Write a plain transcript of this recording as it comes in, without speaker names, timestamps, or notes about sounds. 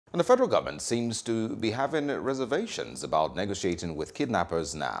And the federal government seems to be having reservations about negotiating with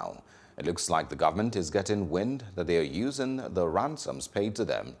kidnappers now. It looks like the government is getting wind that they are using the ransoms paid to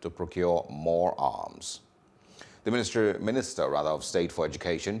them to procure more arms. The Minister of State for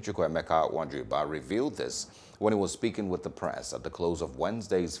Education, Chukwuemeka Wadriba, revealed this when he was speaking with the press at the close of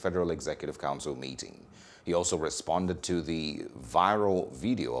Wednesday's Federal Executive Council meeting. He also responded to the viral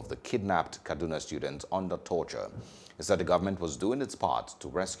video of the kidnapped Kaduna students under torture. He said the government was doing its part to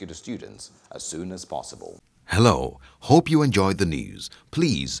rescue the students as soon as possible. Hello, hope you enjoyed the news.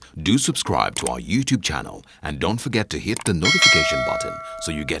 Please do subscribe to our YouTube channel and don't forget to hit the notification button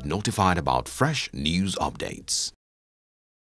so you get notified about fresh news updates.